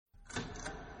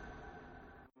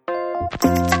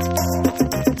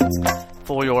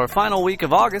For your final week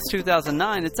of August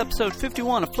 2009, it's episode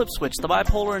 51 of Flip Switch, the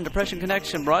Bipolar and Depression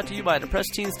Connection, brought to you by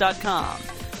DepressedTeens.com.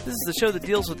 This is the show that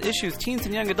deals with issues teens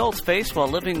and young adults face while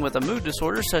living with a mood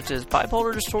disorder such as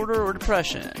bipolar disorder or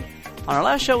depression. On our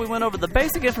last show, we went over the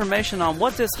basic information on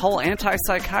what this whole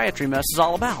anti-psychiatry mess is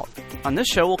all about. On this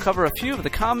show, we'll cover a few of the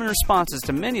common responses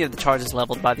to many of the charges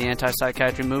leveled by the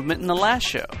anti-psychiatry movement in the last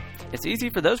show. It's easy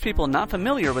for those people not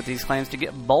familiar with these claims to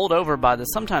get bowled over by the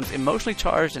sometimes emotionally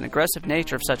charged and aggressive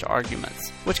nature of such arguments,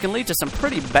 which can lead to some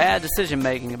pretty bad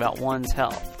decision-making about one's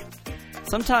health.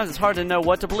 Sometimes it's hard to know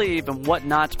what to believe and what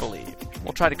not to believe.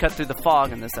 We'll try to cut through the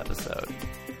fog in this episode.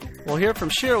 We'll hear from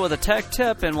Shira with a tech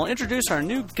tip, and we'll introduce our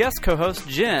new guest co-host,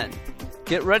 Jen.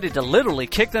 Get ready to literally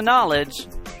kick the knowledge,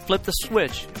 flip the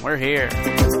switch, and we're here.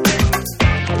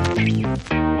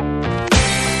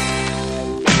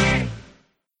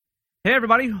 Hey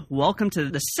everybody, welcome to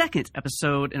the second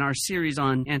episode in our series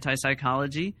on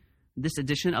anti-psychology. This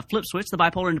edition of Flip Switch, the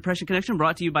Bipolar and Depression Connection,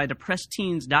 brought to you by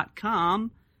DepressedTeens.com.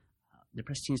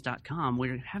 DepressedTeens.com,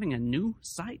 we're having a new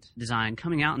site design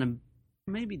coming out in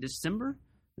maybe December,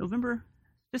 November.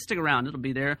 Just stick around, it'll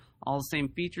be there. All the same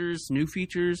features, new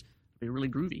features, it'll be really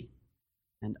groovy.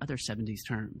 And other 70s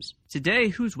terms. Today,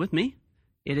 who's with me?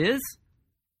 It's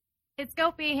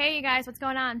Gopi. Hey you guys, what's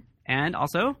going on? And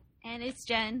also... And it's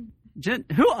Jen. Jen,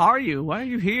 who are you? Why are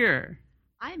you here?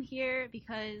 I'm here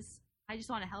because I just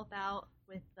want to help out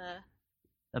with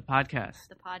the podcast.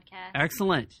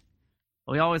 Excellent.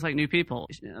 We always like new people.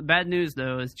 Bad news,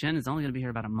 though, is Jen is only going to be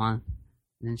here about a month,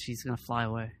 and then she's going to fly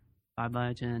away.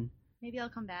 Bye-bye, Jen. Maybe I'll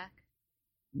come back.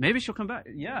 Maybe she'll come back.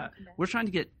 Yeah. We're trying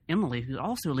to get Emily, who's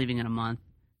also leaving in a month,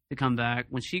 to come back.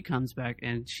 When she comes back,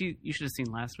 and you should have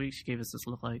seen last week, she gave us this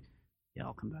look like, yeah,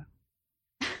 I'll come back.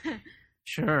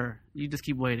 Sure. You just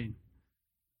keep waiting.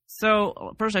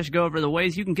 So, first I should go over the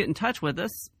ways you can get in touch with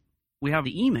us. We have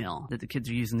the email that the kids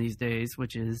are using these days,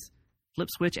 which is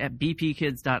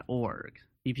flipswitch@bpkids.org.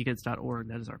 bpkids.org,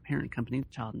 that is our parent company,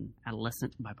 Child and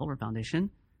Adolescent Bipolar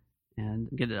Foundation. And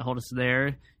get a hold of us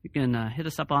there. You can hit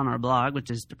us up on our blog,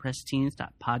 which is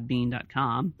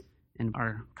depressedteens.podbean.com. And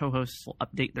our co-hosts will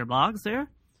update their blogs there.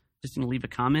 Just going to leave a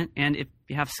comment. And if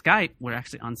you have Skype, we're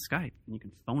actually on Skype. And you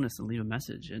can phone us and leave a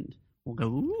message. And we'll go,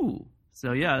 ooh.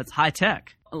 So, yeah, it's high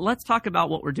tech. Let's talk about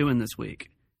what we're doing this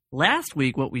week. Last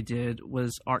week, what we did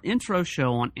was our intro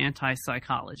show on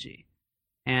anti-psychology.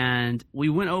 And we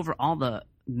went over all the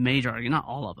major arguments, not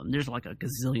all of them. There's like a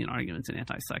gazillion arguments in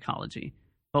anti-psychology.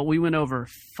 But we went over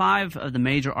 5 of the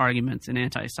major arguments in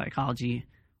anti-psychology,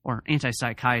 or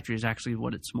anti-psychiatry is actually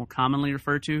what it's more commonly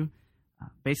referred to.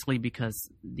 Basically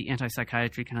because the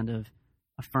anti-psychiatry kind of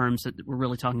affirms that we're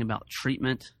really talking about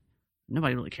treatment.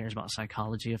 Nobody really cares about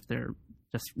psychology if they're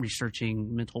just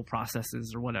researching mental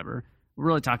processes or whatever. We're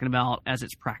really talking about as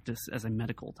it's practiced as a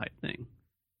medical type thing,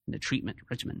 the treatment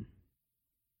regimen.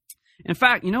 In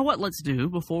fact, you know what let's do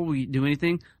before we do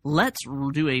anything? Let's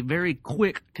do a very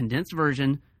quick, condensed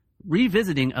version,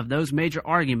 revisiting of those major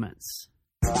arguments.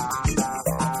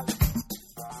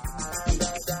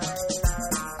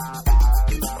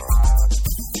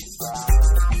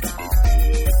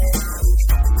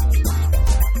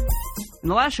 In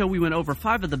the last show, we went over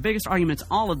 5 of the biggest arguments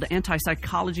all of the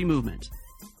anti-psychology movement.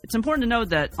 It's important to note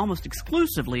that almost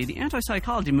exclusively, the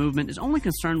anti-psychology movement is only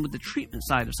concerned with the treatment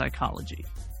side of psychology,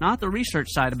 not the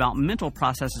research side about mental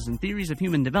processes and theories of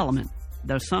human development,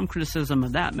 though some criticism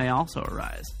of that may also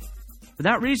arise. For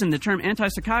that reason, the term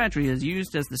anti-psychiatry is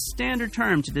used as the standard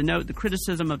term to denote the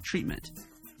criticism of treatment.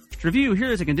 To review,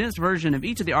 here is a condensed version of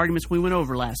each of the arguments we went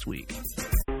over last week.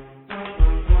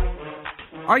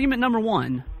 Argument number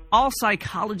 1. All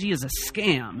psychology is a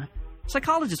scam.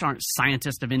 Psychologists aren't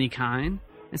scientists of any kind.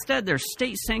 Instead, they're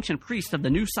state-sanctioned priests of the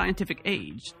new scientific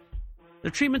age.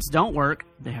 Their treatments don't work,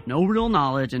 they have no real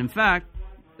knowledge, and in fact,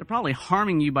 they're probably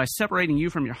harming you by separating you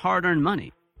from your hard-earned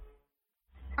money.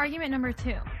 Argument number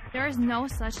 2. There is no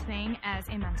such thing as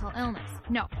a mental illness.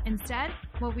 No, instead,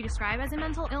 what we describe as a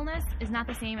mental illness is not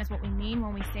the same as what we mean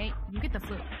when we say you get the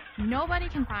flu. Nobody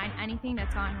can find anything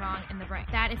that's gone wrong in the brain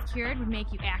that, if cured, would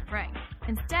make you act right.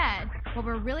 Instead, what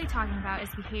we're really talking about is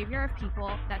behavior of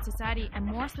people that society, and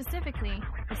more specifically,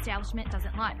 establishment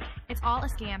doesn't like. It's all a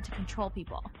scam to control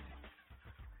people.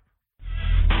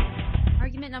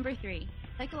 Argument number 3.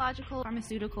 Psychological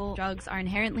pharmaceutical drugs are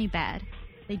inherently bad.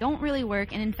 They don't really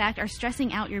work and in fact are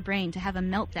stressing out your brain to have a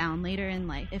meltdown later in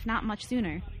life, if not much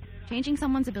sooner. Changing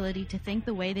someone's ability to think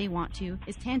the way they want to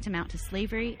is tantamount to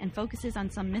slavery and focuses on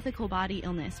some mythical body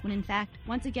illness when in fact,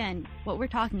 once again, what we're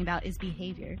talking about is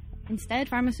behavior. Instead,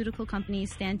 pharmaceutical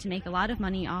companies stand to make a lot of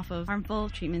money off of harmful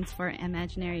treatments for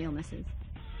imaginary illnesses.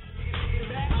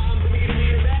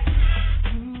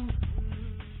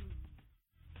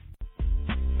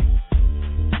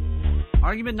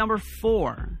 Argument number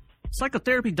 4.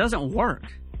 Psychotherapy doesn't work.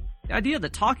 The idea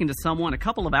that talking to someone a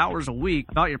couple of hours a week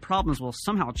about your problems will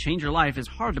somehow change your life is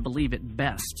hard to believe at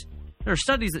best. There are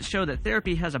studies that show that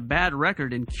therapy has a bad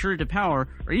record in curative power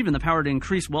or even the power to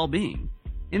increase well-being.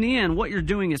 In the end, what you're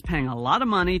doing is paying a lot of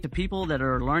money to people that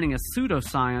are learning a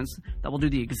pseudoscience that will do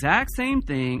the exact same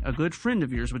thing a good friend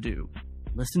of yours would do.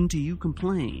 Listen to you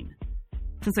complain.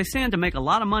 Since they stand to make a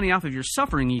lot of money off of your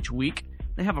suffering each week,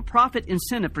 they have a profit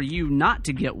incentive for you not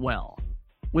to get well,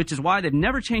 which is why they've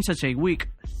never changed such a weak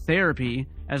therapy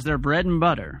as their bread and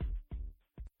butter.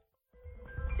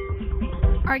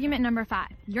 Argument number 5.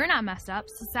 You're not messed up,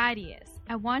 society is.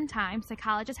 At one time,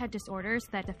 psychologists had disorders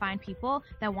that defined people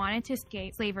that wanted to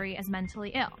escape slavery as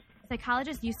mentally ill.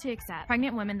 Psychologists used to accept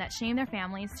pregnant women that shamed their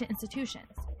families to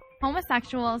institutions.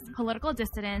 Homosexuals, political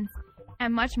dissidents,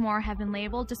 and much more have been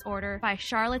labeled disorder by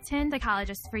charlatan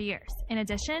psychologists for years. In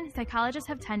addition, psychologists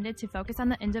have tended to focus on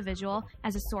the individual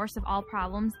as a source of all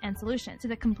problems and solutions, to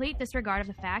the complete disregard of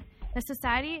the fact that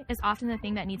society is often the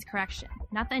thing that needs correction,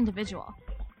 not the individual.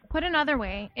 Put another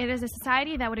way, it is a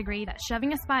society that would agree that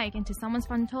shoving a spike into someone's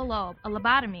frontal lobe, a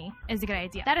lobotomy, is a good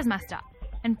idea. That is messed up.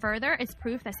 And further, it's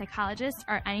proof that psychologists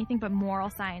are anything but moral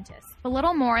scientists, but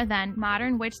little more than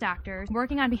modern witch doctors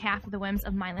working on behalf of the whims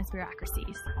of mindless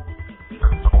bureaucracies.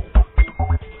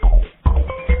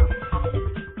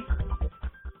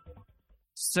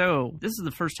 So, this is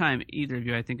the first time either of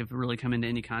you, I think, have really come into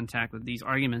any contact with these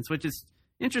arguments, which is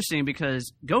interesting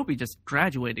because Gopi just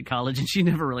graduated college and she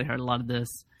never really heard a lot of this.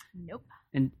 Nope.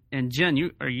 And Jen,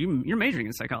 you're majoring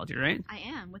in psychology, right? I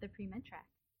am, with a pre-med track.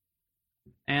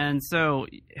 And so,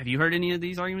 have you heard any of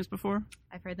these arguments before?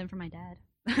 I've heard them from my dad.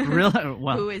 Really?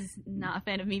 Well, who is not a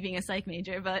fan of me being a psych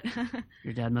major, but...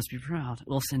 Your dad must be proud.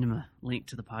 We'll send him a link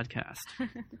to the podcast.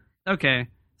 Okay,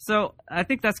 so I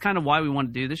think that's kind of why we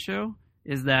want to do this show,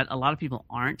 is that a lot of people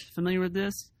aren't familiar with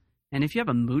this. And if you have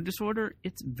a mood disorder,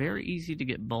 it's very easy to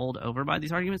get bowled over by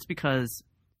these arguments because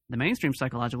the mainstream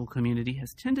psychological community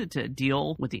has tended to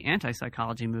deal with the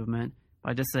anti-psychology movement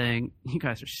by just saying, you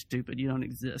guys are stupid, you don't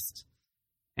exist.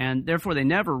 And therefore, they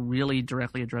never really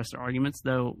directly address their arguments,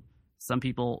 though some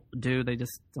people do. They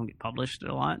just don't get published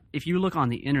a lot. If you look on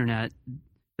the internet,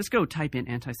 just go type in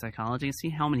anti-psychology and see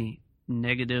how many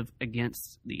negative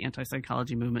against the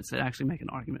anti-psychology movements that actually make an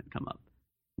argument come up.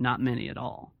 Not many at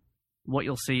all. What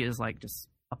you'll see is like just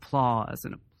applause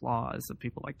of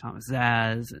people like Thomas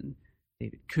Zaz and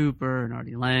David Cooper and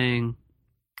Artie Lang.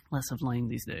 Less of Lang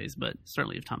these days, but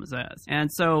certainly of Thomas Zaz. And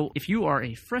so if you are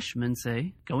a freshman,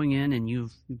 say, going in and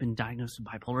you've been diagnosed with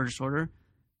bipolar disorder,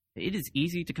 it is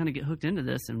easy to kind of get hooked into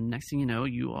this. And next thing you know,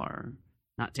 you are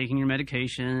not taking your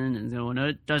medication and going, no,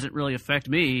 it doesn't really affect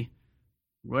me.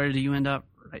 Where do you end up?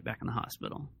 Right back in the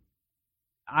hospital.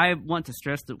 I want to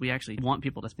stress that we actually want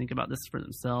people to think about this for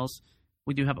themselves.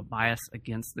 We do have a bias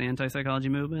against the anti-psychology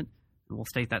movement, and we'll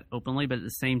state that openly, but at the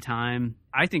same time,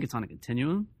 I think it's on a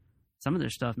continuum. Some of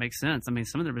their stuff makes sense. I mean,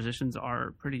 some of their positions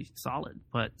are pretty solid,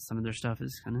 but some of their stuff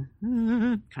is kind of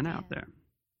out there.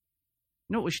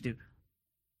 You know what we should do?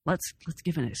 Let's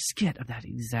give it a skit of that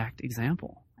exact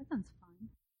example. That sounds fun.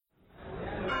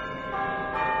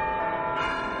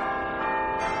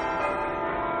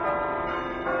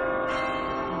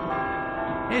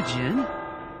 Hey, Jen.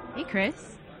 Hey,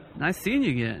 Chris. Nice seeing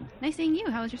you again. Nice seeing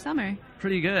you. How was your summer?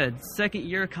 Pretty good. Second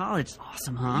year of college.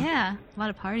 Awesome, huh? Yeah, a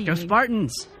lot of partying. Go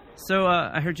Spartans! So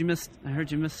I heard you missed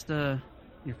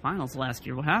your finals last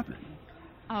year. What happened?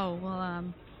 Oh, well,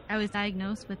 I was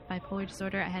diagnosed with bipolar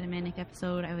disorder. I had a manic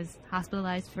episode. I was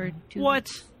hospitalized for 2 What?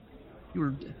 weeks. You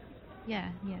were... Yeah.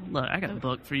 Look, I got a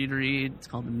book for you to read. It's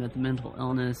called The Myth of Mental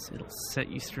Illness. It'll set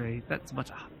you straight. That's a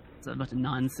bunch of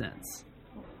nonsense.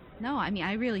 No, I mean,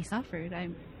 I really suffered.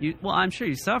 Well, I'm sure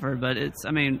you suffered, but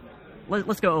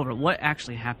let's go over it. What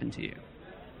actually happened to you?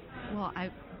 Well,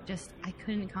 I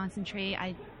couldn't concentrate.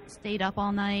 I stayed up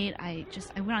all night. I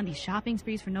went on these shopping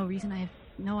sprees for no reason. I have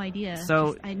no idea.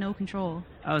 So I had no control.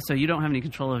 Oh, so you don't have any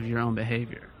control of your own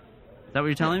behavior? Is that what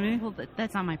you're telling me? Well, but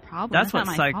that's not my problem. That's not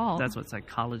my fault. That's what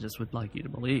psychologists would like you to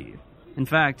believe. In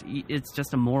fact, it's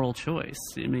just a moral choice.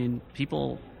 I mean,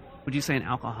 would you say an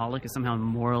alcoholic is somehow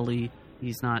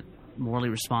he's not morally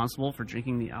responsible for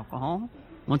drinking the alcohol?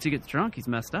 Once he gets drunk, he's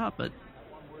messed up, but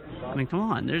I mean, come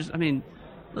on.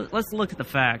 Let's look at the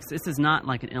facts. This is not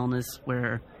like an illness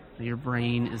where your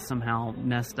brain is somehow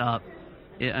messed up.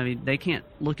 They can't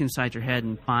look inside your head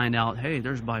and find out, hey,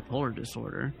 there's bipolar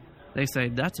disorder. They say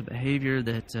that's a behavior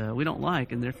that we don't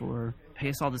like, and therefore pay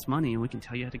us all this money and we can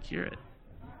tell you how to cure it.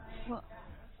 Well,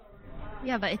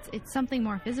 yeah, but it's something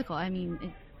more physical. I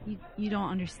mean, you don't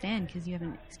understand because you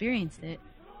haven't experienced it.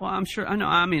 Well, I'm sure. I know.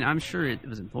 I mean, I'm sure it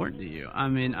was important to you. I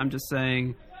mean, I'm just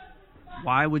saying,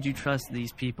 why would you trust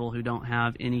these people who don't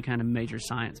have any kind of major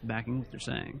science backing what they're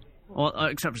saying? Well,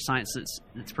 except for science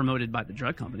that's promoted by the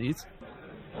drug companies.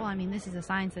 Well, I mean, this is a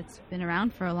science that's been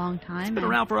around for a long time. It's been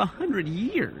around for 100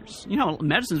 years. You know,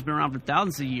 medicine's been around for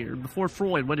thousands of years. Before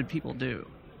Freud, what did people do?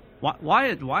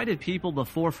 Why did people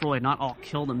before Freud not all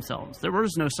kill themselves? There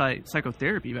was no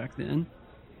psychotherapy back then.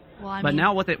 Well, But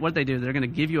now what they do, they're going to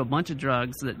give you a bunch of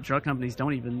drugs that drug companies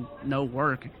don't even know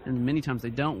work, and many times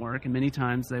they don't work, and many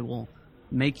times they will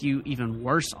make you even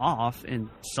worse off and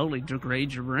slowly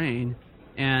degrade your brain,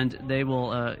 and they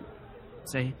will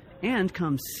say, and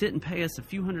come sit and pay us a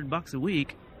few $100 a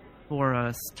week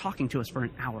for talking to us for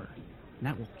an hour, and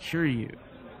that will cure you.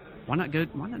 Why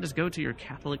not just go to your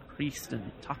Catholic priest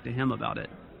and talk to him about it?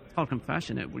 It's called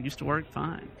confession. It used to work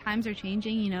fine. Times are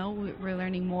changing, you know. We're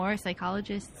learning more.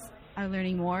 Psychologists are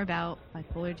learning more about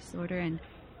bipolar disorder. And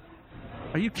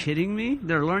are you kidding me?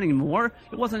 They're learning more?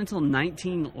 It wasn't until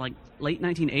late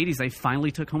 1980s they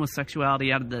finally took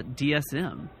homosexuality out of the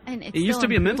DSM. And it used to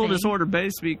be a mental disorder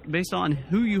based on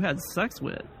who you had sex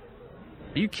with.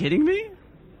 Are you kidding me?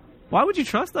 Why would you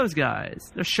trust those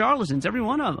guys? They're charlatans, every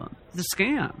one of them. It's a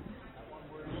scam.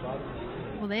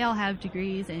 Well, they all have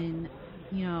degrees and,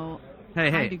 you know...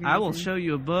 Hey, I will show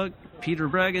you a book. Peter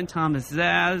Bregan, Thomas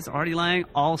Zaz, Artie Lang,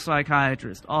 all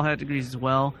psychiatrists, all had degrees as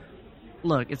well.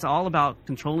 Look, it's all about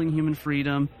controlling human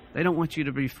freedom. They don't want you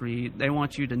to be free. They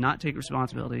want you to not take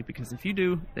responsibility, because if you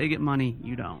do, they get money,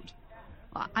 you don't.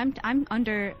 Well, I'm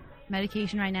under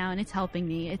medication right now, and it's helping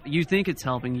me. You think it's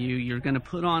helping you. You're going to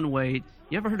put on weight.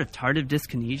 You ever heard of tardive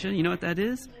dyskinesia? You know what that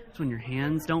is? It's when your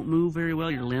hands don't move very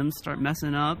well, your limbs start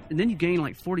messing up, and then you gain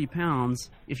like 40 pounds.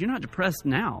 If you're not depressed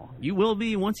now, you will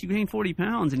be once you gain 40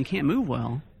 pounds and you can't move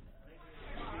well.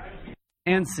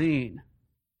 And scene.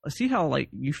 See how, like,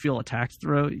 you feel attacked,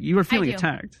 Thoreau? You were feeling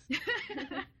attacked.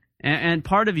 and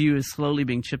part of you is slowly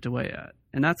being chipped away at.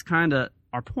 And that's kind of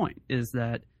our point, is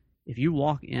that if you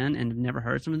walk in and have never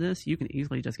heard some of this, you can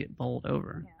easily just get bowled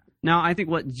over. Yeah. Now, I think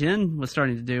what Jen was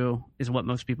starting to do is what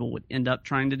most people would end up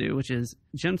trying to do, which is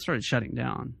Jen started shutting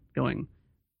down, going,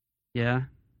 yeah,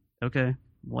 okay,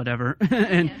 whatever.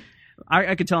 And yeah.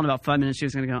 I could tell in about 5 minutes she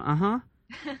was going to go, uh-huh.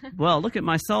 Well, look at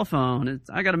my cell phone.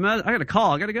 I got a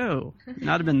call. I got to go.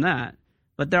 Not have been that.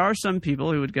 But there are some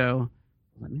people who would go,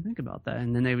 let me think about that.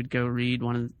 And then they would go read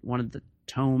one of the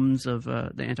tomes of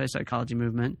the anti-psychology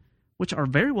movement, which are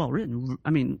very well written. I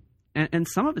mean, and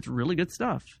some of it's really good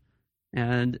stuff,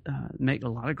 and make a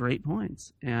lot of great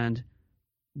points. And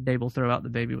they will throw out the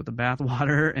baby with the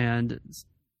bathwater, and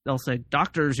they'll say,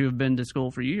 doctors who have been to school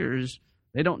for years,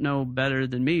 they don't know better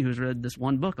than me, who's read this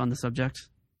one book on the subject.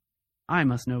 I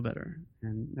must know better.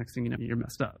 And next thing you know, you're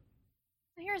messed up.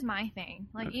 Here's my thing.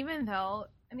 Like, even though,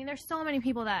 I mean, there's so many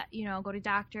people that, you know, go to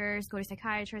doctors, go to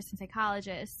psychiatrists and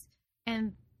psychologists,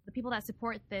 and the people that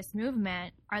support this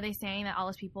movement, are they saying that all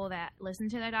those people that listen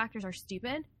to their doctors are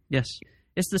stupid? Yes.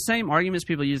 It's the same arguments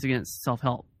people use against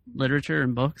self-help literature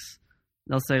and books.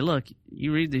 They'll say, look,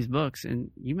 you read these books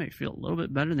and you may feel a little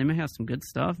bit better. They may have some good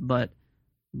stuff, but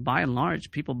by and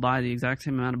large, people buy the exact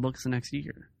same amount of books the next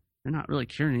year. They're not really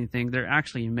curing anything. They're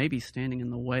actually maybe standing in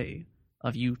the way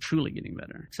of you truly getting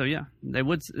better. So yeah, they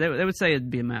would say it'd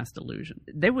be a mass delusion.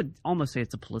 They would almost say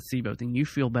it's a placebo thing. You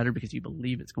feel better because you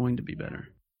believe it's going to be better.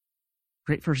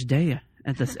 Great first day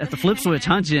at the Flip Switch,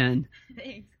 huh, Jen?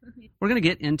 Thanks. We're going to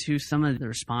get into some of the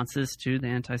responses to the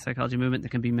anti-psychology movement that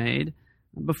can be made.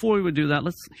 Before we would do that,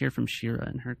 let's hear from Shira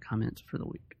and her comments for the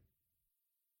week.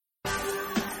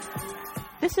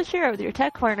 This is Shira with your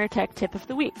Tech Corner Tech Tip of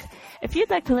the Week. If you'd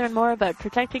like to learn more about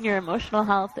protecting your emotional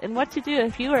health and what to do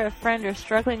if you or a friend are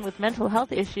struggling with mental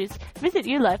health issues, visit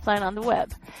ULifeline on the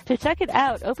web. To check it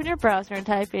out, open your browser and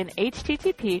type in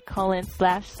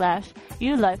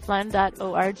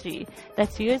http://ulifeline.org.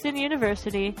 That's U as in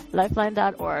university,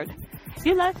 lifeline.org.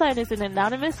 ULifeline is an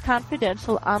anonymous,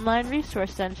 confidential online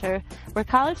resource center where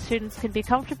college students can be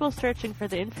comfortable searching for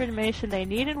the information they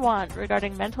need and want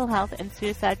regarding mental health and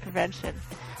suicide prevention.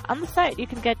 On the site, you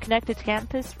can get connected to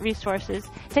campus resources,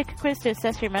 take a quiz to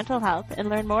assess your mental health, and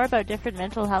learn more about different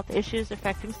mental health issues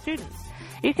affecting students.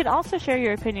 You can also share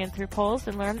your opinion through polls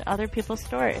and learn other people's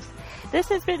stories. This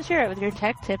has been Shira with your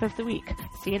Tech Tip of the Week.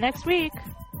 See you next week.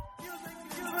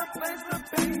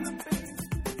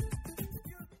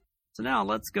 So now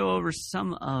let's go over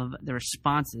some of the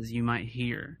responses you might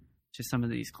hear to some of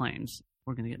these claims.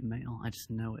 We're going to get mail. I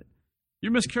just know it. You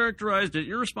mischaracterized it.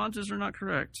 Your responses are not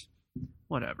correct.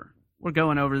 Whatever. We're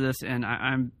going over this, and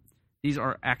these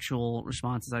are actual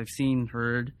responses I've seen,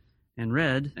 heard, and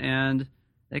read, and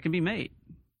they can be made.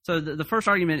 So the first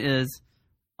argument is,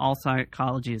 all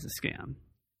psychology is a scam.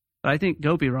 But I think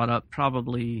Gopi brought up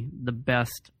probably the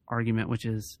best argument, which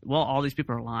is, well, all these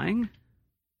people are lying.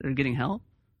 They're getting help.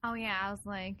 Oh, yeah. I was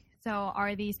like, so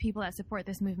are these people that support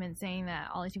this movement saying that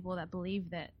all these people that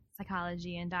believe that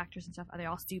psychology and doctors and stuff, are they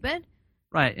all stupid?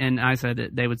 Right. And I said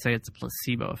that they would say it's a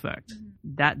placebo effect.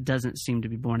 Mm-hmm. That doesn't seem to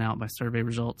be borne out by survey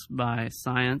results, by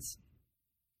science.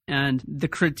 And the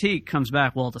critique comes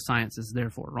back, well, the science is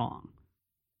therefore wrong.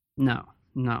 No,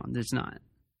 there's not.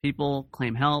 People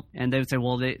claim help, and they would say,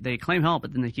 well, they claim help,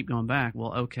 but then they keep going back.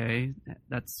 Well, okay,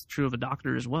 that's true of a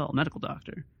doctor as well, a medical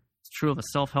doctor. It's true of a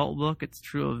self-help book. It's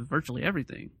true of virtually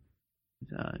everything.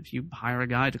 If you hire a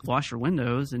guy to wash your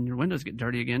windows and your windows get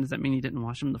dirty again, does that mean he didn't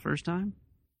wash them the first time?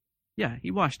 Yeah,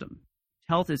 he washed them.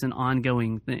 Health is an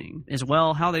ongoing thing. As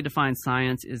well, how they define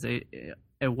science is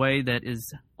a way that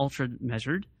is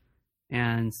ultra-measured,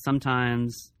 and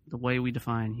sometimes the way we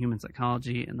define human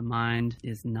psychology and the mind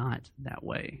is not that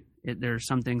way. There are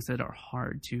some things that are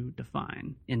hard to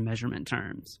define in measurement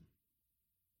terms.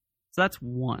 So that's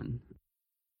one.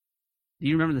 Do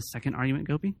you remember the second argument,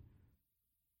 Gopi?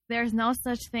 There's no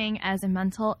such thing as a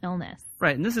mental illness.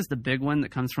 Right, and this is the big one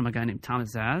that comes from a guy named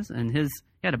Thomas Zaz, and he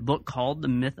had a book called The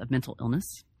Myth of Mental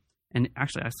Illness. And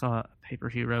actually, I saw a paper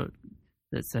he wrote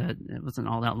that said, it wasn't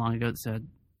all that long ago, that said,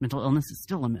 mental illness is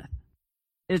still a myth.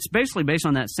 It's basically based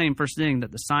on that same first thing,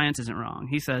 that the science isn't wrong.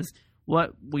 He says,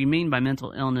 what we mean by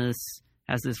mental illness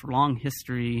has this long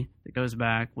history that goes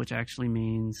back, which actually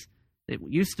means, it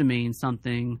used to mean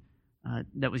something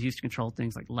that was used to control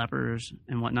things like lepers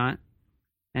and whatnot.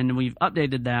 And we've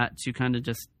updated that to kind of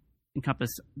just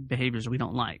encompass behaviors we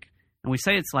don't like. And we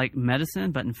say it's like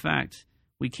medicine, but in fact,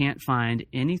 we can't find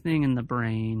anything in the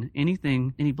brain,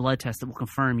 any blood test that will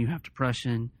confirm you have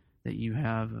depression, that you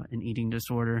have an eating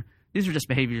disorder. These are just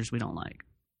behaviors we don't like.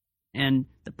 And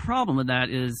the problem with that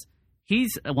is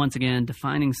he's, once again,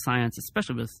 defining science,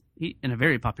 especially in a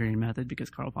very Popperian method, because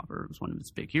Karl Popper was one of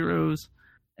his big heroes.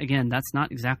 Again, that's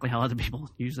not exactly how other people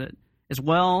use it. As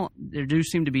well, there do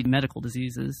seem to be medical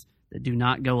diseases that do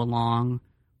not go along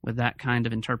with that kind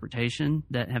of interpretation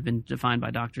that have been defined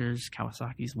by doctors.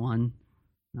 Kawasaki's one.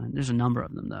 There's a number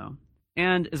of them, though.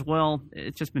 And as well,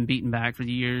 it's just been beaten back for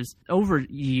the years. Over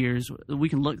years, we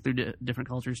can look through different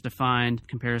cultures to find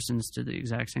comparisons to the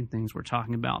exact same things we're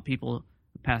talking about. People,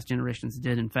 past generations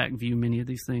did, in fact, view many of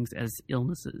these things as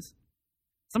illnesses.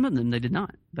 Some of them they did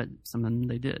not, but some of them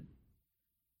they did.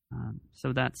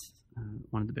 So that's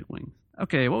one of the big wings.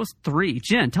 Okay, what was 3?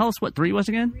 Jen, tell us what 3 was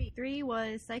again. 3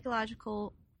 was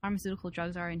psychological pharmaceutical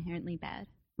drugs are inherently bad.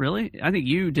 Really? I think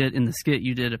you did, in the skit,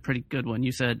 you did a pretty good one.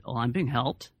 You said, oh, I'm being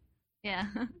helped. Yeah.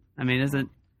 I mean, isn't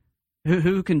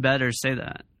who can better say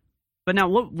that? But now,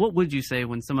 what would you say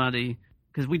when somebody,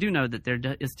 because we do know that there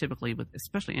is typically, with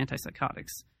especially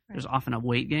antipsychotics, there's often a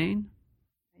weight gain.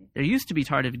 Right. There used to be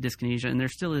tardive dyskinesia, and there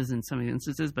still is in some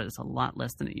instances, but it's a lot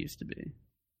less than it used to be.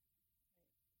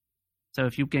 So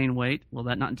if you gain weight, will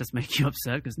that not just make you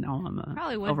upset because now I'm a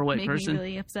probably would overweight make person? Me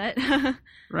really upset.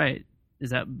 Right.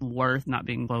 Is that worth not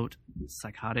being, quote,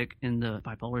 psychotic in the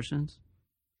bipolar sense?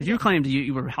 Because you claimed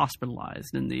you were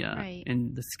hospitalized in the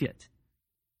in the skit.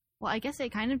 Well, I guess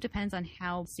it kind of depends on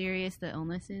how serious the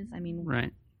illness is. I mean,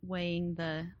 right. Weighing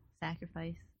the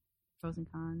sacrifice, pros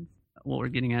and cons. What we're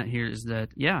getting at here is that,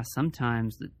 yeah,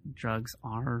 sometimes the drugs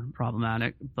are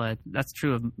problematic, but that's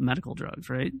true of medical drugs,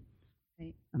 right?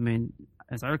 Right. I mean,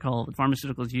 as I recall,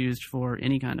 pharmaceuticals used for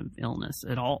any kind of illness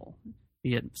at all,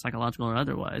 be it psychological or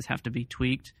otherwise, have to be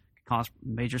tweaked, cause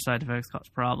major side effects, cause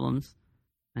problems.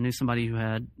 I knew somebody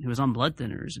who was on blood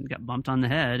thinners and got bumped on the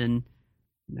head, and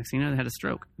next thing you know, they had a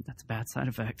stroke. That's a bad side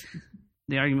effect.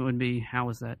 The argument would be, how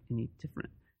is that any different?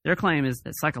 Their claim is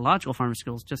that psychological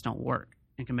pharmaceuticals just don't work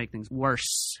and can make things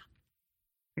worse.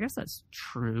 I guess that's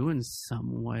true in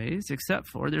some ways, except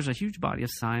for there's a huge body of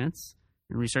science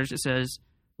and research that says,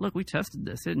 look, we tested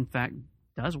this. It, in fact,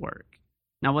 does work.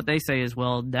 Now, what they say is,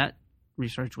 well, that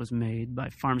research was made by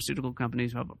pharmaceutical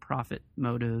companies who have a profit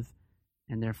motive,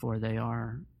 and therefore they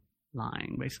are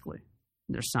lying, basically.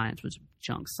 Their science was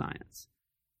junk science.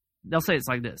 They'll say it's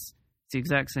like this. It's the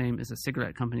exact same as a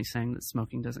cigarette company saying that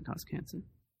smoking doesn't cause cancer.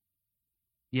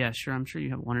 Yeah, sure, I'm sure you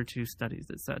have 1 or 2 studies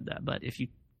that said that, but if you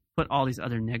put all these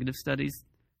other negative studies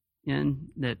in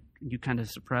that you kind of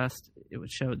suppressed, it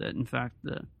would show that, in fact,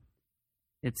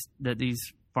 that these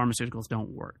pharmaceuticals don't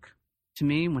work. To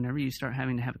me, whenever you start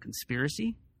having to have a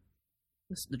conspiracy,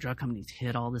 the drug companies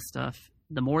hid all this stuff.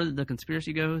 The more the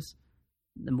conspiracy goes,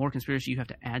 the more conspiracy you have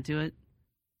to add to it,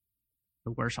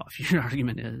 the worse off your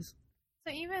argument is.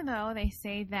 So even though they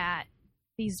say that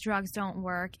these drugs don't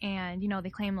work and, they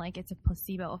claim like it's a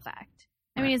placebo effect,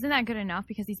 I mean, isn't that good enough?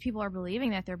 Because these people are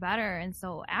believing that they're better, and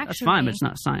so actually... That's fine, but it's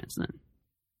not science then.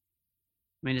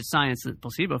 I mean, it's science, the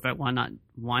placebo effect. Why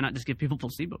not just give people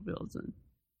placebo pills then?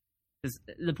 Because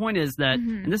the point is that,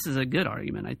 and this is a good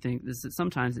argument, I think, is that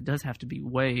sometimes it does have to be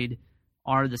weighed.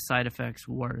 Are the side effects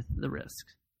worth the risk?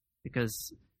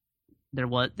 Because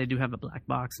they do have a black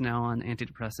box now on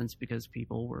antidepressants because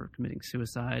people were committing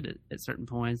suicide at certain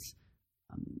points.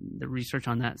 The research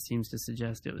on that seems to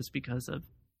suggest it was because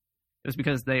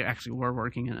they actually were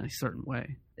working in a certain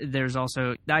way. There's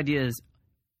also the idea is,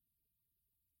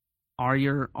 are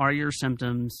your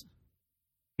symptoms,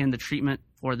 can the treatment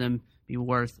for them be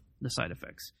worth the side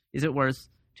effects? Is it worth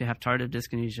to have tardive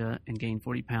dyskinesia and gain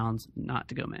 40 pounds not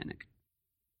to go manic?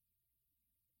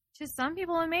 To some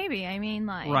people, maybe. I mean,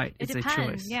 like, right, it it's depends.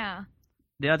 a choice. Yeah.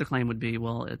 The other claim would be,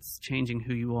 well, it's changing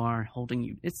who you are, holding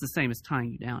you. It's the same as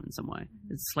tying you down in some way.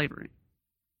 It's slavery.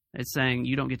 It's saying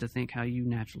you don't get to think how you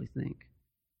naturally think.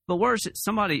 But worse,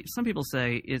 some people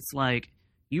say it's like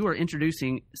you are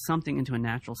introducing something into a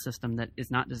natural system that is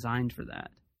not designed for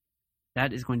that.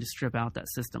 That is going to strip out that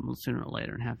system sooner or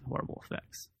later and have horrible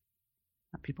effects.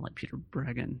 People like Peter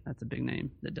Breggin, that's a big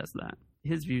name that does that.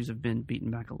 His views have been beaten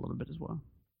back a little bit as well.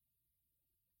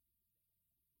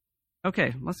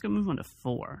 Okay, let's go move on to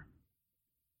 4.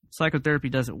 Psychotherapy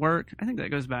doesn't work. I think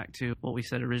that goes back to what we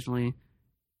said originally.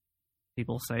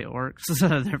 People say it works,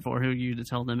 therefore who are you to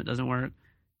tell them it doesn't work?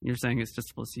 You're saying it's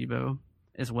just a placebo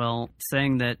as well.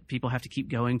 Saying that people have to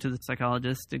keep going to the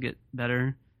psychologist to get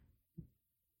better.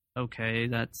 Okay,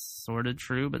 that's sort of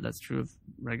true, but that's true of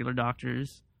regular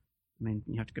doctors. I mean,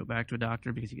 you have to go back to a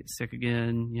doctor because you get sick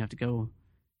again. You have to go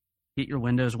get your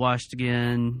windows washed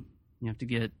again. You have to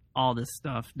get all this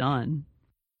stuff done.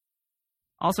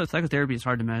 Also, psychotherapy is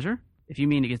hard to measure. If you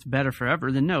mean it gets better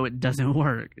forever, then no, it doesn't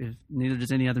work. Neither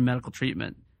does any other medical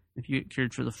treatment. If you get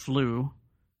cured for the flu,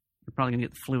 you're probably going to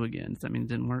get the flu again. Does that mean it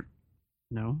didn't work?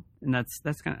 No. And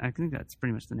that's kind of, I think that's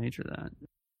pretty much the nature of that.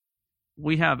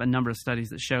 We have a number of studies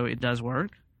that show it does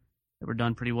work, that were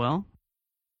done pretty well.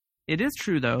 It is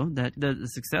true, though, that the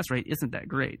success rate isn't that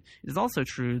great. It is also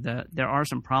true that there are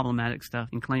some problematic stuff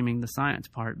in claiming the science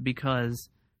part because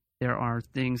there are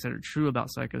things that are true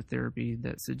about psychotherapy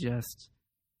that suggest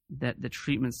that the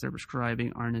treatments they're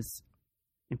prescribing aren't as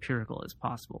empirical as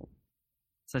possible,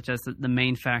 such as the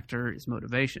main factor is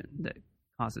motivation that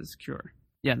causes cure.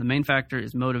 Yeah, the main factor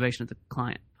is motivation of the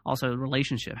client. Also,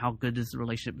 relationship. How good is the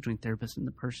relationship between therapist and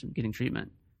the person getting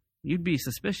treatment? You'd be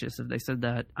suspicious if they said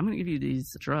that, I'm going to give you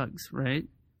these drugs, right?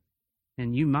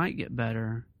 And you might get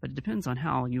better, but it depends on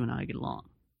how you and I get along.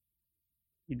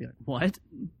 You'd be like, what?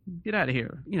 Get out of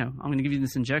here. I'm going to give you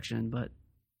this injection, but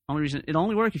it'll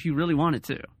only work if you really want it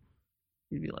to.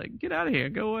 You'd be like, get out of here,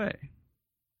 go away.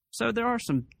 So there are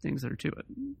some things that are to it.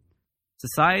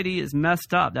 Society is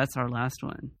messed up. That's our last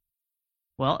one.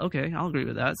 Well, okay, I'll agree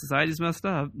with that. Society's messed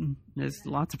up. There's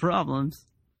lots of problems.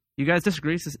 You guys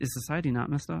disagree? Is society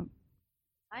not messed up?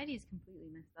 Society is completely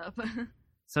messed up.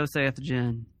 So say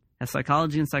Jen, has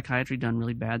psychology and psychiatry done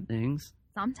really bad things?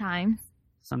 Sometimes.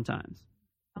 Sometimes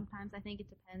I think it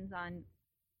depends on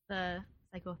the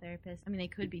psychotherapist. I mean, they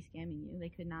could be scamming you. They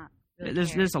could not really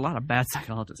care. There's a lot of bad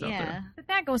psychologists out there. But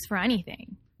that goes for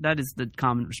anything. That is the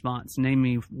common response. Name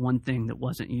me one thing that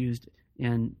wasn't used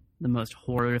in the most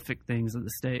horrific things of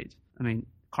the state. I mean,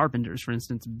 carpenters, for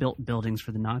instance, built buildings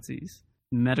for the Nazis.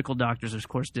 Medical doctors, of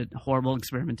course, did horrible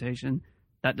experimentation.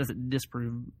 That doesn't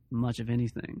disprove much of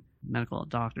anything. Medical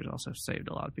doctors also saved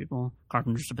a lot of people.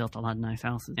 Carpenters built a lot of nice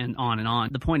houses, and on and on.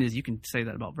 The point is, you can say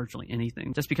that about virtually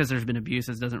anything. Just because there's been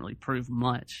abuses doesn't really prove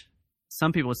much.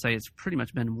 Some people would say it's pretty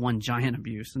much been one giant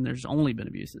abuse, and there's only been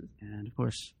abuses. And, of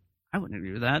course, I wouldn't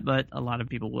agree with that, but a lot of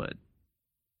people would.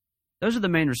 Those are the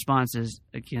main responses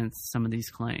against some of these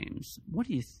claims. What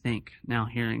do you think now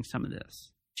hearing some of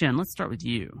this? Jen, let's start with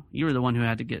you. You were the one who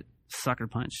had to get sucker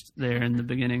punched there in the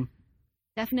beginning.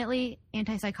 Definitely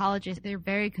anti-psychologists. They're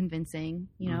very convincing.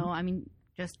 I mean,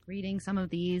 just reading some of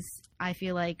these, I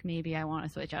feel like maybe I want to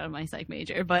switch out of my psych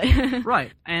major. But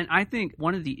Right. And I think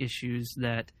one of the issues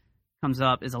that comes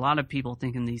up is a lot of people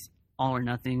thinking these all or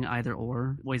nothing, either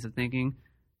or ways of thinking.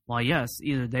 Well, yes,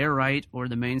 either they're right or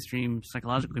the mainstream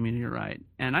psychological community are right.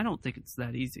 And I don't think it's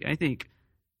that easy. I think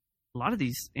a lot of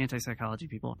these anti-psychology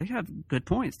people, they have good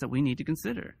points that we need to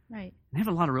consider. Right. They have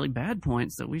a lot of really bad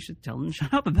points that we should tell them to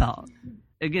shut up about.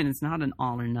 Again, it's not an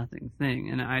all or nothing thing.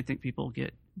 And I think people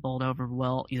get bowled over,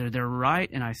 well, either they're right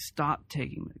and I stop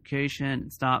taking medication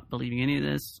and stop believing any of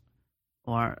this,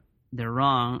 or they're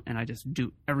wrong and I just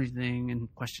do everything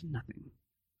and question nothing.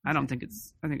 I think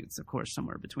it's, of course,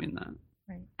 somewhere between that.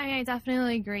 Right. I mean, I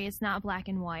definitely agree. It's not black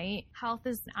and white. Health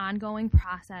is an ongoing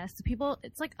process. So people,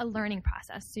 it's like a learning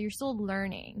process. So you're still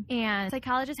learning. And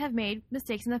psychologists have made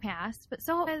mistakes in the past, but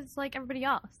so has like everybody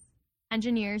else.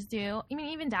 Engineers do. I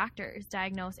mean, even doctors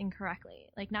diagnose incorrectly,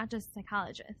 like not just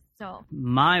psychologists. So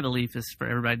my belief is for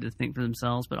everybody to think for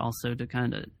themselves, but also to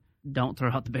kind of don't throw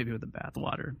out the baby with the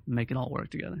bathwater. Make it all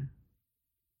work together.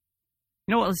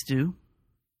 You know what? Let's do.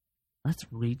 Let's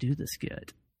redo the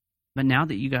skit. But now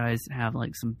that you guys have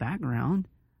like some background,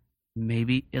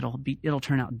 maybe it'll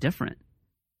turn out different.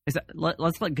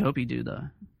 Let's let Gopi do the.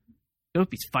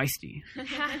 Gopi's feisty.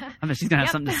 I bet she's gonna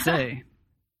have something to say.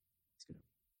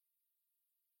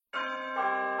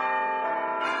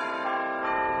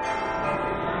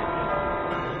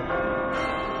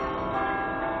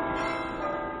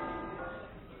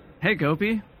 Hey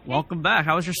Gopi, welcome back.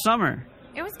 How was your summer?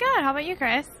 It was good. How about you,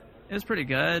 Chris? It was pretty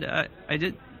good. I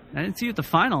didn't see you at the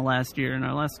final last year in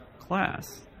our last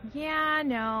class. Yeah,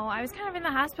 no. I was kind of in the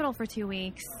hospital for 2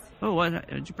 weeks. Oh, what?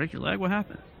 Did you break your leg? What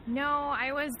happened? No,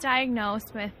 I was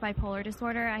diagnosed with bipolar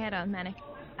disorder. I had a manic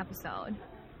episode.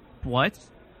 What?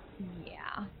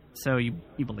 Yeah. So you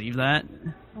believe that?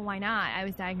 Well, why not? I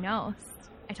was diagnosed.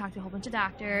 I talked to a whole bunch of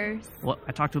doctors. Well,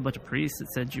 I talked to a bunch of priests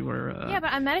that said you were... Yeah,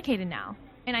 but I'm medicated now,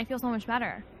 and I feel so much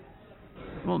better.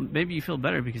 Well, maybe you feel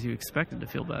better because you expected to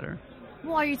feel better.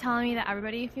 Well, are you telling me that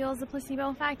everybody feels the placebo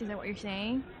effect? Is that what you're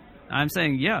saying? I'm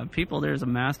saying, yeah, there's a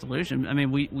mass delusion. I mean,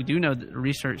 we do know that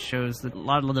research shows that a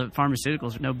lot of the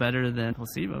pharmaceuticals are no better than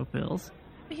placebo pills.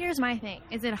 But here's my thing.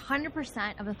 Is it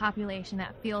 100% of the population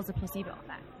that feels the placebo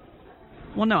effect?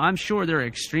 Well, no, I'm sure there are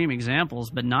extreme examples,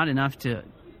 but not enough to... I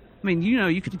mean,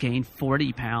 you could gain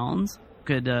 40 pounds,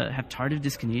 could have tardive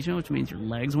dyskinesia, which means your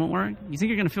legs won't work. You think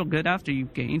you're going to feel good after you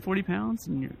gain 40 pounds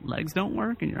and your legs don't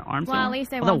work and your arms don't work? At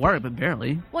least they'll work, but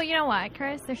barely. Well, you know what,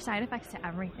 Chris? There's side effects to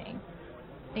everything.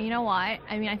 And you know what?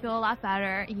 I mean, I feel a lot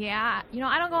better. Yeah,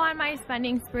 I don't go on my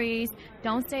spending sprees.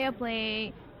 Don't stay up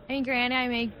late. I mean, granted, I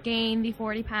may gain the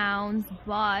 40 pounds,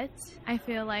 but I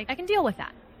feel like I can deal with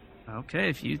that. Okay,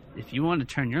 if you want to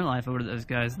turn your life over to those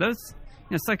guys,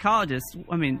 psychologists,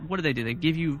 I mean, what do? They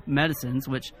give you medicines,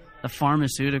 which the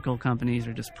pharmaceutical companies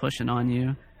are just pushing on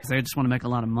you because they just want to make a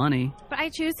lot of money. But I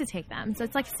choose to take them, so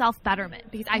it's like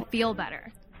self-betterment because I feel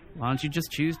better. Why don't you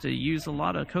just choose to use a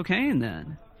lot of cocaine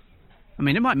then? I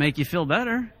mean, it might make you feel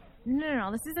better.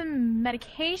 No. This is a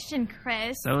medication,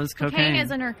 Chris. So is cocaine. Cocaine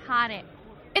is a narcotic.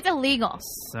 It's illegal.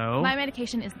 So? My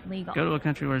medication is legal. Go to a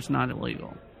country where it's not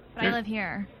illegal. But I live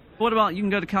here. What about you can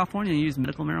go to California and use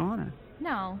medical marijuana?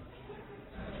 No.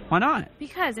 Why not?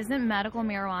 Because isn't medical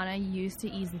marijuana used to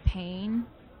ease the pain?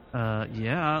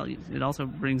 Yeah. It also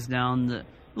brings down the...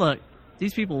 Look,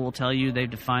 these people will tell you they've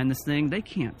defined this thing. They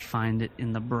can't find it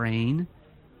in the brain.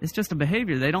 It's just a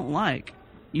behavior they don't like.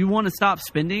 You want to stop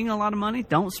spending a lot of money?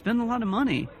 Don't spend a lot of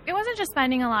money. It wasn't just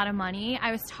spending a lot of money.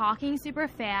 I was talking super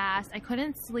fast. I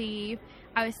couldn't sleep.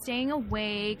 I was staying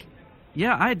awake.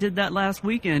 Yeah, I did that last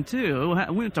weekend, too.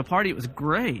 We went to a party. It was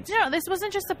great. No, this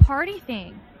wasn't just a party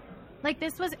thing. Like,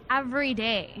 this was every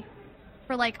day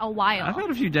for, like, a while. I've had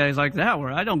a few days like that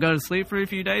where I don't go to sleep for a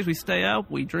few days. We stay up,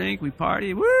 we drink, we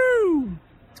party. Woo!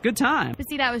 It's a good time. But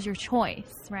see, that was your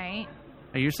choice, right?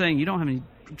 Are you saying you don't have any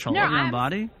control over your own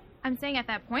body? I'm saying at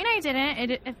that point I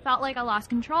didn't. It felt like I lost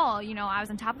control. I was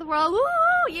on top of the world.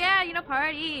 Woo! Yeah,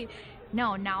 party.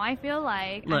 No, now I feel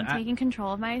like I'm taking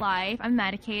control of my life. I'm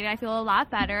medicated. I feel a lot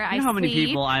better. You know how many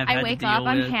people I've had to deal with?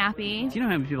 I wake up. I'm happy. Do you know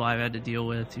how many people I've had to deal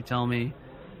with who tell me,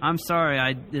 I'm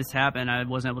sorry, this happened. I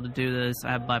wasn't able to do this.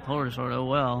 I have bipolar disorder. Oh,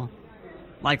 well.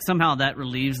 Like, somehow that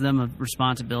relieves them of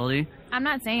responsibility. I'm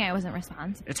not saying I wasn't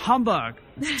responsible. It's humbug.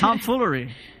 It's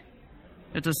tomfoolery.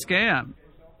 It's a scam.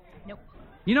 Nope.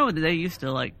 You know, they used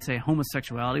to, say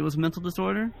homosexuality was a mental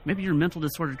disorder? Maybe you're a mental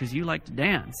disorder because you like to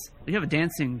dance. You have a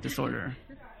dancing disorder.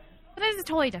 But this is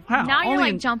totally different. How? Now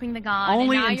you're, jumping the gun, and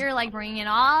now you're, bringing in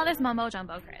all this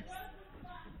mumbo-jumbo, Chris.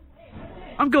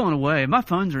 I'm going away. My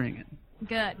phone's ringing.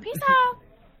 Good. Peace out.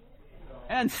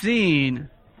 And scene.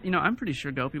 I'm pretty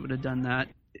sure Gopi would have done that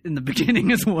in the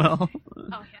beginning as well. Oh,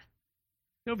 yeah.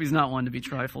 Gopi's not one to be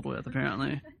trifled with,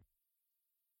 apparently.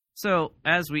 So,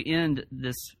 as we end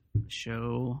this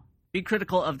show, be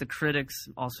critical of the critics,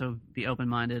 also be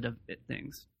open-minded of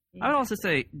things. I would also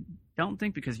say, don't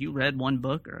think because you read one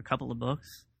book or a couple of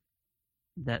books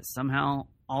that somehow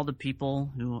all the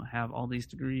people who have all these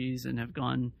degrees and have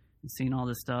gone and seen all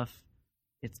this stuff,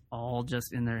 it's all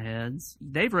just in their heads.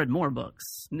 They've read more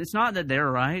books. And it's not that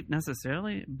they're right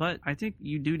necessarily, but I think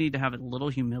you do need to have a little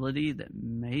humility that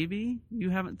maybe you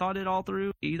haven't thought it all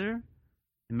through either.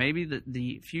 And maybe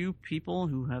the few people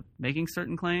who have making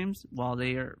certain claims, while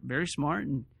they are very smart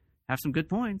and have some good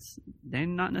points. They're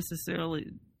not necessarily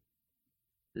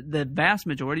the vast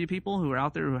majority of people who are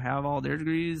out there who have all their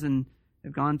degrees and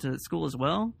have gone to school as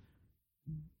well.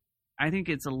 I think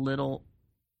it's a little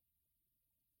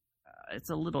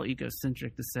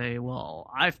egocentric to say, well,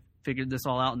 I figured this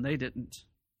all out and they didn't.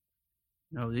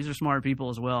 No, these are smart people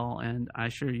as well, and I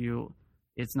assure you,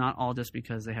 it's not all just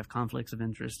because they have conflicts of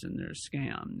interest and they're a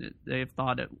scam. They've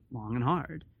thought it long and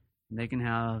hard. And they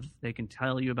can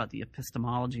tell you about the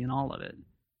epistemology and all of it.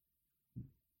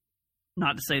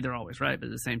 Not to say they're always right, but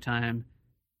at the same time,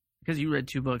 because you read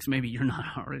 2 books, maybe you're not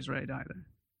always right either.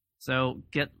 So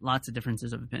get lots of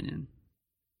differences of opinion.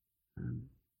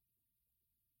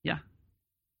 Yeah.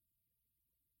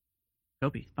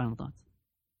 Kopi, final thoughts.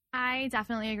 I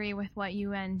definitely agree with what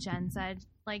you and Jen said.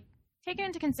 Like, take it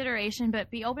into consideration, but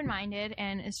be open-minded.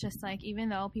 And it's just like, even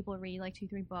though people read like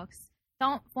 2-3 books,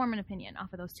 don't form an opinion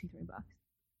off of those 2-3 books.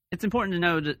 It's important to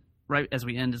know that right as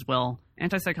we end as well,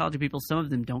 anti-psychology people, some of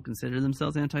them don't consider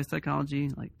themselves anti-psychology.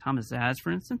 Like Thomas Szasz,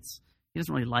 for instance, he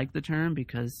doesn't really like the term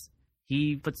because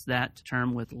he puts that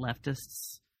term with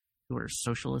leftists who are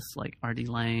socialists like R.D.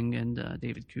 Laing and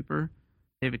David Cooper.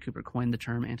 David Cooper coined the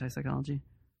term anti-psychology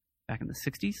back in the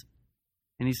 60s.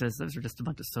 And he says those are just a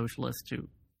bunch of socialists who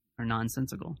are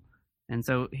nonsensical. And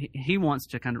so he wants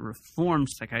to kind of reform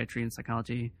psychiatry and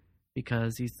psychology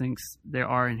because he thinks there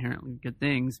are inherently good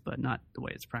things, but not the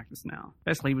way it's practiced now.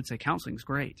 Basically, he would say counseling's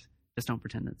great. Just don't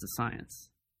pretend it's a science.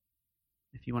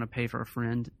 If you want to pay for a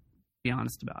friend, be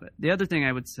honest about it. The other thing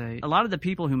I would say, a lot of the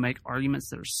people who make arguments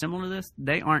that are similar to this,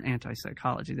 they aren't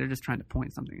anti-psychology. They're just trying to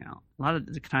point something out. A lot of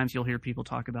the times you'll hear people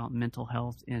talk about mental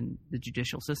health in the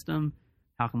judicial system.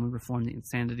 How can we reform the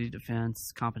insanity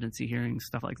defense, competency hearings,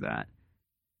 stuff like that?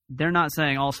 They're not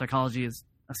saying all psychology is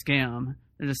a scam.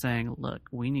 They're just saying, look,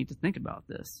 we need to think about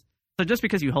this. So just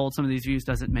because you hold some of these views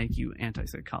doesn't make you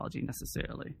anti-psychology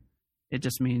necessarily. It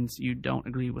just means you don't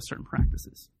agree with certain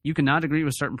practices. You cannot agree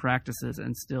with certain practices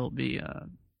and still be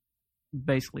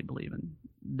basically believe in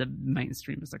the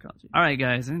mainstream of psychology. All right,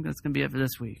 guys, I think that's going to be it for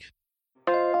this week.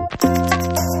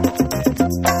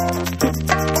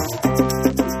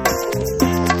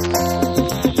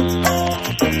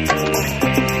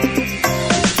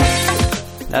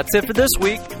 That's it for this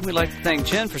week. We'd like to thank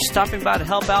Jen for stopping by to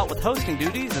help out with hosting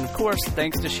duties, and of course,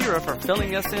 thanks to Shira for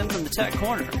filling us in from the Tech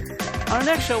Corner. On our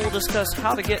next show, we'll discuss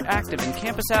how to get active in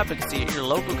campus advocacy at your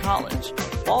local college.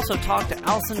 We'll also talk to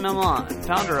Alison Mammon,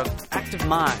 founder of Active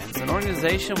Minds, an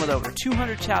organization with over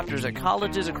 200 chapters at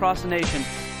colleges across the nation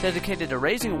dedicated to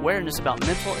raising awareness about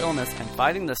mental illness and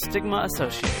fighting the stigma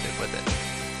associated with it.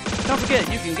 Don't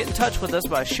forget, you can get in touch with us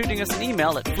by shooting us an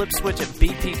email at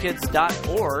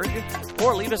flipswitch@bpkids.org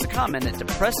or leave us a comment at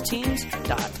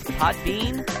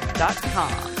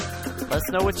depressedteens.podbean.com. Let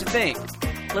us know what you think.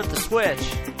 Flip the switch.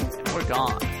 We're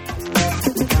gone.